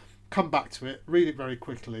space, come back to it, read it very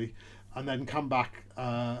quickly, and then come back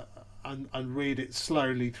and read it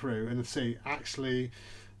slowly through and see, actually,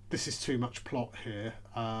 this is too much plot here.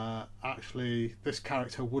 Actually, this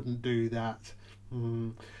character wouldn't do that.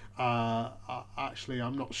 Actually,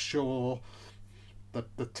 I'm not sure that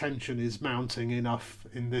the tension is mounting enough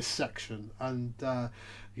in this section. And,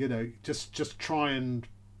 just try and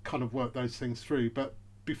kind of work those things through. But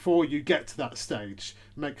before you get to that stage,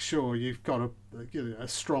 make sure you've got a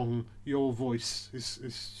strong, your voice is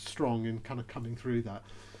strong in kind of coming through that.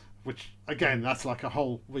 Which again, that's like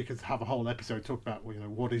we could have a whole episode talk about,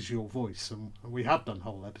 what is your voice, and we have done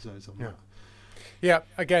whole episodes on that. Yeah,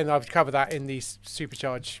 again, I've covered that in the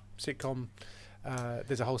Supercharge sitcom.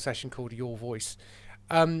 There's a whole session called Your Voice.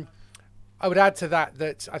 I would add to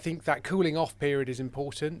that I think that cooling off period is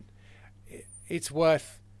important. It's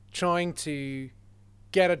worth trying to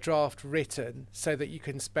get a draft written so that you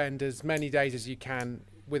can spend as many days as you can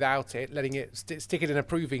without it, letting it stick it in a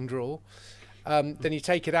proving drawer. Then you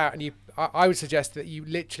take it out, and I would suggest that you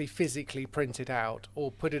literally physically print it out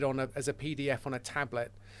or put it on as a PDF on a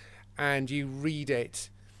tablet, and you read it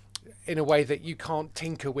in a way that you can't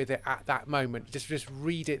tinker with it at that moment. Just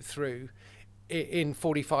read it through in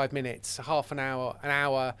 45 minutes, half an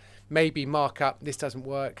hour, maybe mark up, this doesn't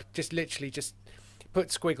work. Just literally just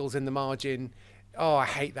put squiggles in the margin, oh, I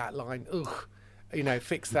hate that line. Ugh,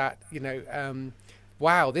 fix that.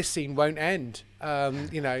 Wow, this scene won't end.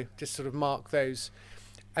 Just sort of mark those,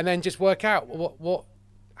 and then just work out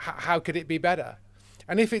how could it be better.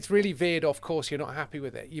 And if it's really veered off course, you're not happy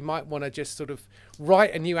with it, you might want to just sort of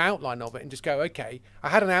write a new outline of it and just go, okay, I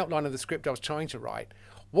had an outline of the script I was trying to write.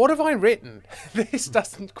 What have I written? This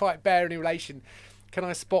doesn't quite bear any relation. Can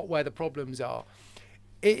I spot where the problems are?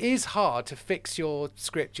 It is hard to fix your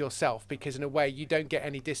script yourself because in a way you don't get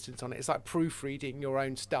any distance on it. It's like proofreading your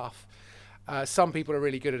own stuff. Some people are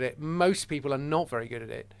really good at it. Most people are not very good at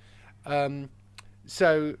it.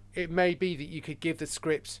 So it may be that you could give the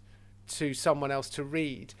script to someone else to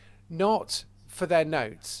read, not for their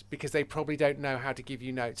notes, because they probably don't know how to give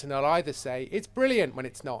you notes. And they'll either say, it's brilliant when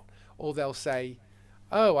it's not, or they'll say,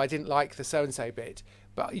 oh, I didn't like the so-and-so bit.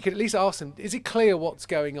 But you could at least ask them, is it clear what's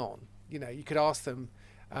going on? You could ask them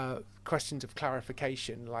questions of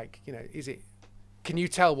clarification, like, can you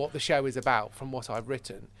tell what the show is about from what I've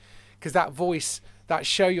written? Because that voice, that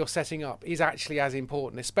show you're setting up is actually as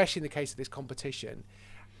important, especially in the case of this competition,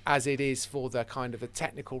 as it is for the kind of the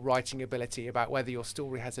technical writing ability about whether your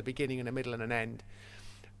story has a beginning and a middle and an end.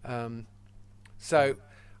 There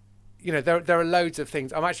are loads of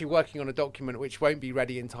things. I'm actually working on a document which won't be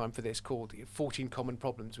ready in time for this, called 14 Common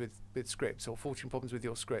Problems with Scripts, or 14 Problems with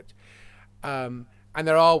Your Script. And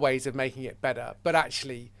there are ways of making it better, but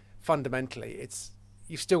actually, fundamentally,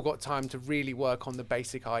 you've still got time to really work on the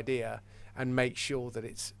basic idea and make sure that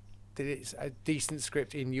it's a decent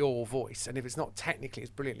script in your voice. And if it's not technically as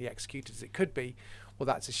brilliantly executed as it could be, well,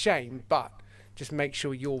 that's a shame, but just make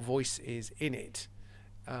sure your voice is in it.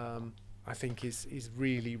 I think is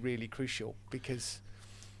really, really crucial, because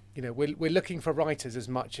we're looking for writers as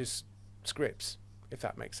much as scripts, if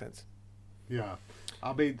that makes sense. Yeah,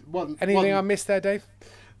 I mean, anything I missed there, Dave?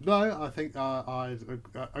 No, I think I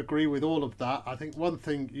agree with all of that. I think one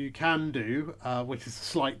thing you can do, which is a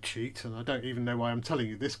slight cheat, and I don't even know why I'm telling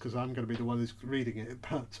you this because I'm going to be the one who's reading it,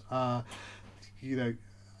 but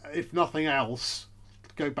if nothing else,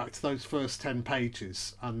 go back to those first 10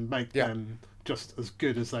 pages and make them just as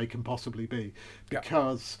good as they can possibly be,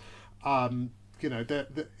 because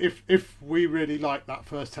if we really like that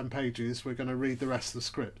first 10 pages, we're going to read the rest of the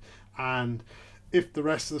script, and if the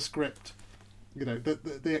rest of the script,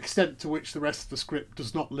 the extent to which the rest of the script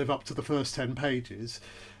does not live up to the first 10 pages,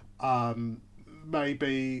 may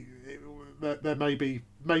be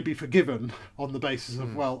forgiven on the basis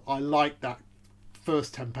of, well, I like that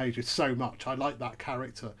first 10 pages so much, I like that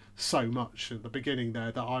character so much at the beginning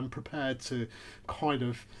there, that I'm prepared to kind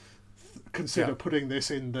of consider putting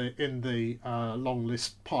this in the long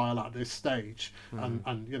list pile at this stage, and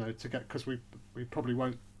to get, because we probably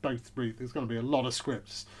won't both read, there's going to be a lot of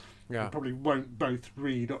scripts. We probably won't both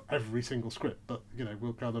read every single script, but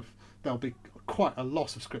there'll be quite a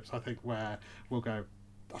lot of scripts, I think, where we'll go,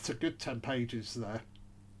 that's a good 10 pages there,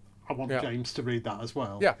 I want James to read that as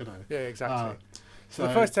well. Yeah, exactly. So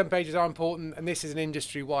the first 10 pages are important, and this is an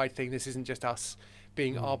industry-wide thing. This isn't just us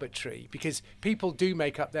being arbitrary, because people do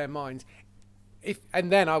make up their minds. And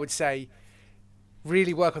then I would say,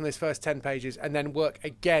 really work on those first 10 pages, and then work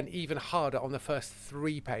again even harder on the first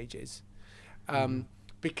 3 pages,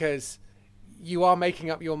 because you are making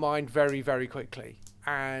up your mind very, very quickly,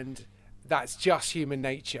 and that's just human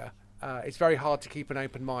nature. It's very hard to keep an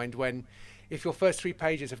open mind if your first 3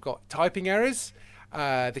 pages have got typing errors.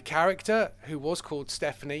 The character, who was called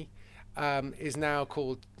Stephanie, is now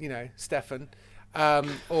called, Stefan,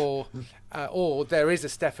 or there is a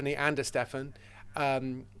Stephanie and a Stefan.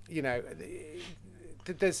 There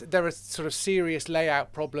are sort of serious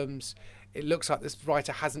layout problems. It looks like this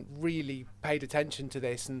writer hasn't really paid attention to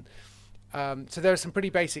this, and so there are some pretty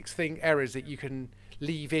basic errors that you can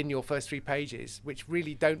leave in your first 3 pages, which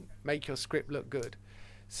really don't make your script look good.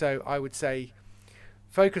 So I would say,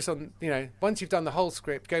 focus on, once you've done the whole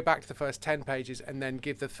script, go back to the first 10 pages and then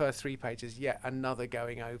give the first 3 pages yet another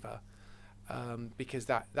going over, because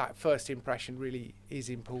that first impression really is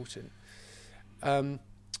important. There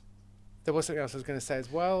was something else I was going to say as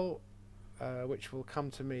well, which will come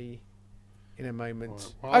to me in a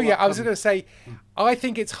moment. I was going to say, I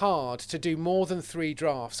think it's hard to do more than 3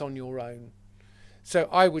 drafts on your own. So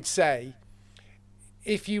I would say,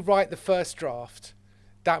 if you write the first draft,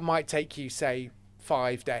 that might take you, say,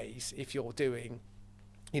 5 days if you're doing,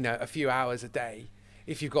 a few hours a day,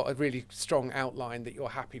 if you've got a really strong outline that you're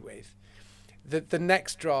happy with. The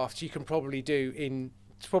next draft you can probably do in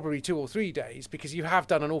probably 2 or 3 days, because you have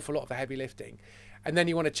done an awful lot of the heavy lifting, and then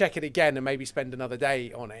you want to check it again and maybe spend another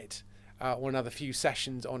day on it. or another few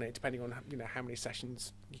sessions on it, depending on how many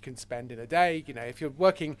sessions you can spend in a day. If you're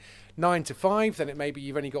working 9 to 5, then it may be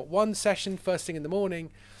you've only got one session first thing in the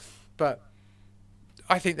morning. But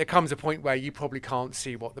I think there comes a point where you probably can't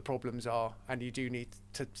see what the problems are, and you do need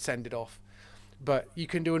to send it off. But you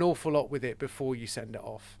can do an awful lot with it before you send it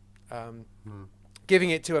off.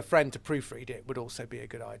 Giving it to a friend to proofread it would also be a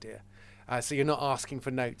good idea. So you're not asking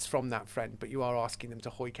for notes from that friend, but you are asking them to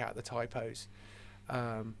hoik out the typos.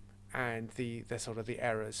 And the sort of the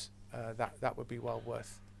errors, that would be well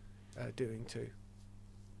worth doing too.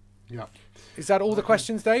 Yeah. Is that all the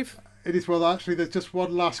questions, Dave? It is. Well, actually, there's just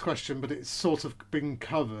one last question, but it's sort of been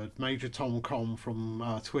covered. Major Tom Com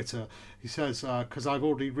from Twitter. He says, because I've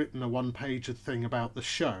already written a one-pager thing about the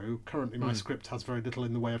show, currently my script has very little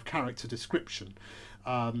in the way of character description.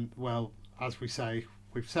 Well, as we say,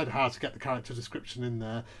 we've said how to get the character description in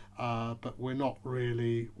there, but we're not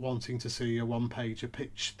really wanting to see a one-pager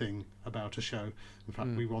pitch thing about a show. In fact,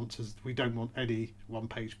 we don't want any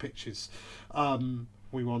one-page pitches.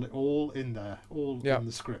 We want it all in there, in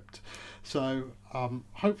the script. So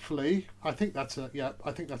hopefully, I think that's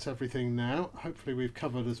everything now. Hopefully, we've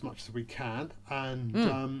covered as much as we can,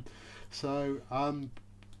 and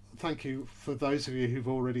thank you for those of you who've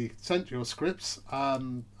already sent your scripts,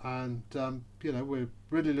 and we're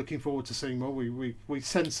really looking forward to seeing more. We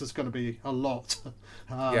sense there's going to be a lot,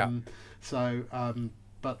 So,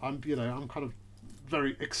 but I'm kind of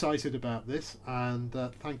very excited about this, and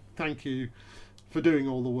thank you for doing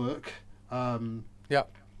all the work. And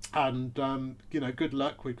good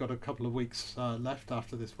luck. We've got a couple of weeks left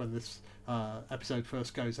after this when this episode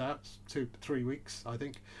first goes out. 2-3 weeks, I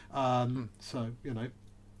think. So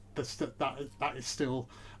that is still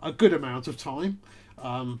a good amount of time,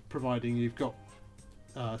 providing you've got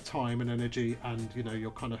time and energy, and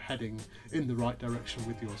you're kind of heading in the right direction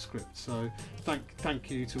with your script. So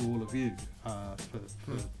thank you to all of you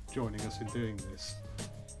for joining us in doing this.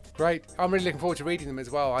 Great. I'm really looking forward to reading them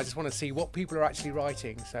as well. I just want to see what people are actually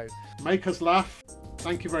writing. So make us laugh.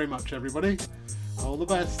 Thank you very much, everybody. All the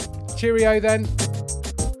best. Cheerio then.